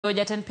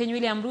Jatend piny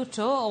William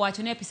Ruto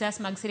owachoni apisas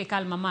mag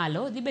sirkal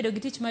mamalo dhi bedo gi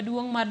tich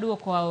maduong' mar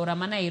duoko aora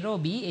ma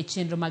Nairobi e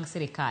chenro mag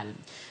sirkal.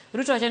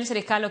 Ruto wacho ni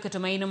sirkal oketo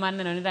maino mar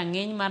neno ni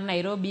rang'iny mar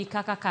Nairobi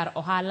kaka kar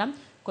ohala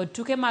kod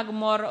tuke mag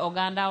mor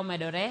oganda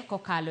omedore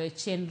kokalo e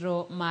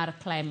chenro mar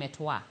Climate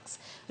Works.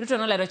 Ruto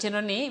nolero chenro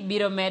ni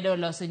biro medo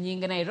loso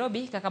nying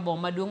Nairobi kaka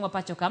boma maduong' ma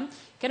pacho ka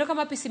kendo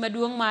kama apisi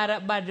maduong'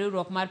 mar bad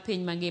riwruok mar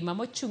piny mangima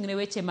mochung' ne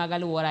weche mag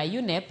alwora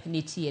UNEP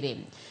nitiere.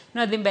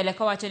 Nodhi mbele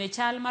kowacho ni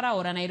chal mar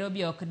aora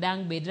Nairobi ok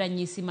dang' bed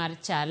ranyisi mar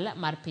chal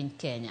mar piny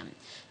Kenya.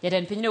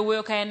 Jatend piny no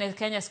wuoyo ka en e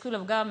Kenya School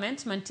of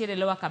Government mantiere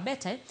Lower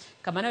Kabete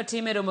kama ne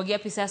otime romo gi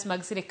apisas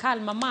mag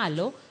sirkal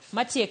mamalo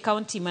matie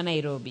kaunti ma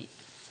Nairobi.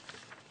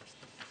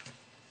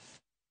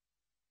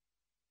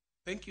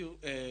 Thank you.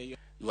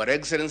 Your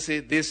Excellency,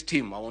 this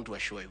team, I want to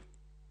assure you,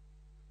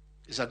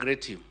 is a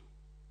great team.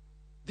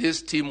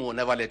 This team will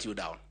never let you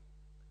down.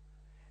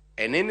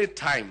 And any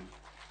time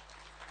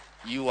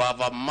you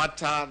have a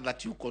matter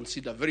that you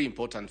consider very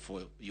important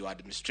for your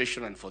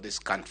administration and for this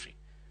country,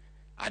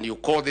 and you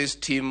call this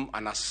team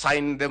and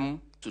assign them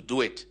to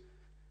do it,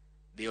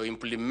 they will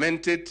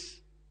implement it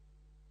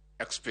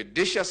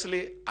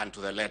expeditiously and to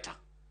the letter.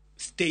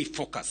 Stay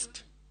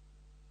focused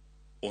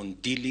on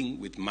dealing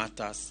with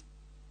matters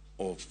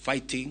of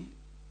fighting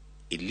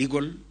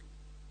illegal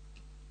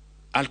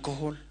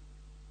alcohol,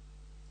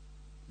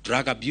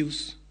 drug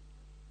abuse,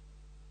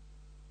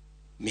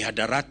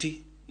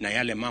 mihadarati na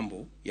yale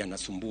mambo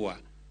yanasumbua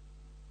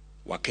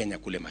wa Kenya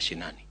kule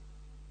mashinani.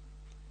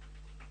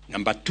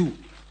 Number 2,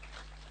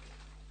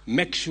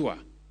 make sure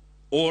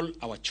all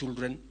our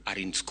children are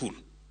in school.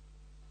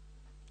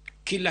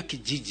 Kila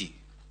kijiji,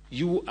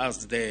 you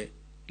as the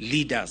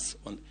leaders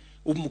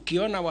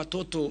mkiona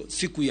watoto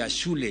siku ya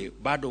shule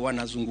bado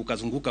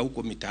wanazunguka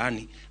huko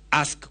mitaani,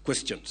 ask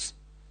questions.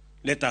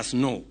 Let us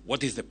know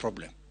what is the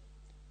problem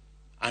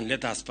and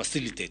let us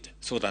facilitate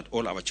so that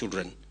all our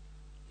children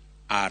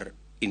are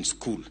in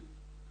school.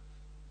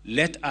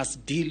 Let us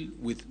deal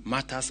with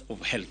matters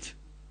of health.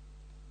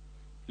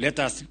 Let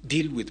us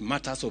deal with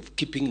matters of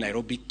keeping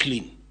Nairobi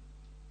clean.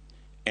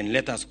 And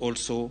let us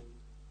also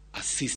assist